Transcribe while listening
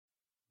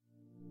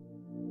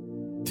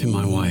To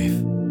my wife,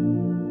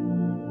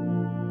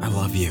 I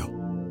love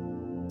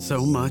you.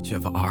 So much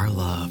of our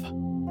love,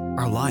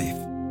 our life,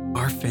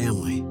 our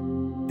family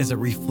is a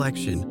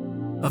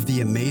reflection of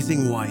the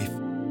amazing wife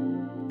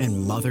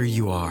and mother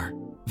you are.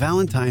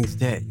 Valentine's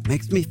Day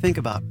makes me think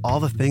about all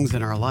the things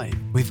in our life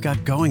we've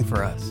got going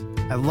for us.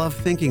 I love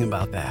thinking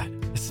about that,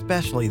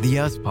 especially the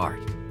us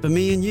part, the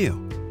me and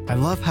you. I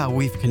love how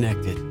we've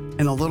connected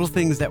and the little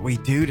things that we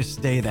do to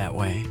stay that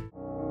way.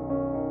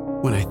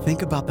 When I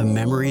think about the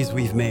memories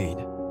we've made,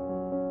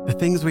 the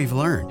things we've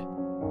learned,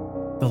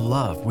 the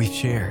love we've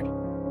shared,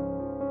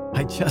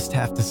 I just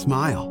have to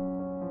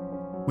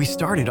smile. We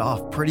started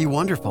off pretty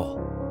wonderful,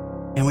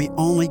 and we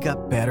only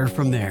got better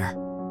from there.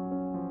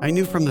 I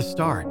knew from the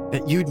start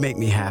that you'd make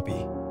me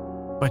happy,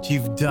 but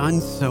you've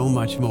done so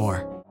much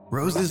more.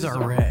 Roses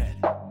are red,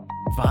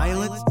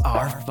 violets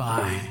are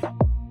fine.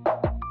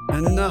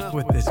 Enough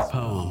with this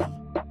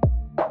poem.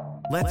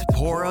 Let's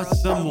pour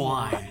us some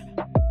wine.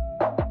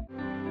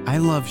 I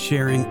love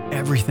sharing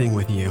everything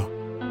with you,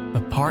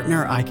 the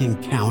partner I can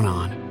count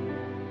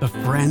on, the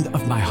friend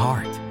of my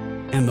heart,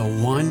 and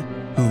the one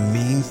who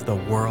means the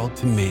world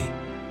to me.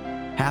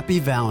 Happy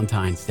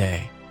Valentine's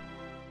Day.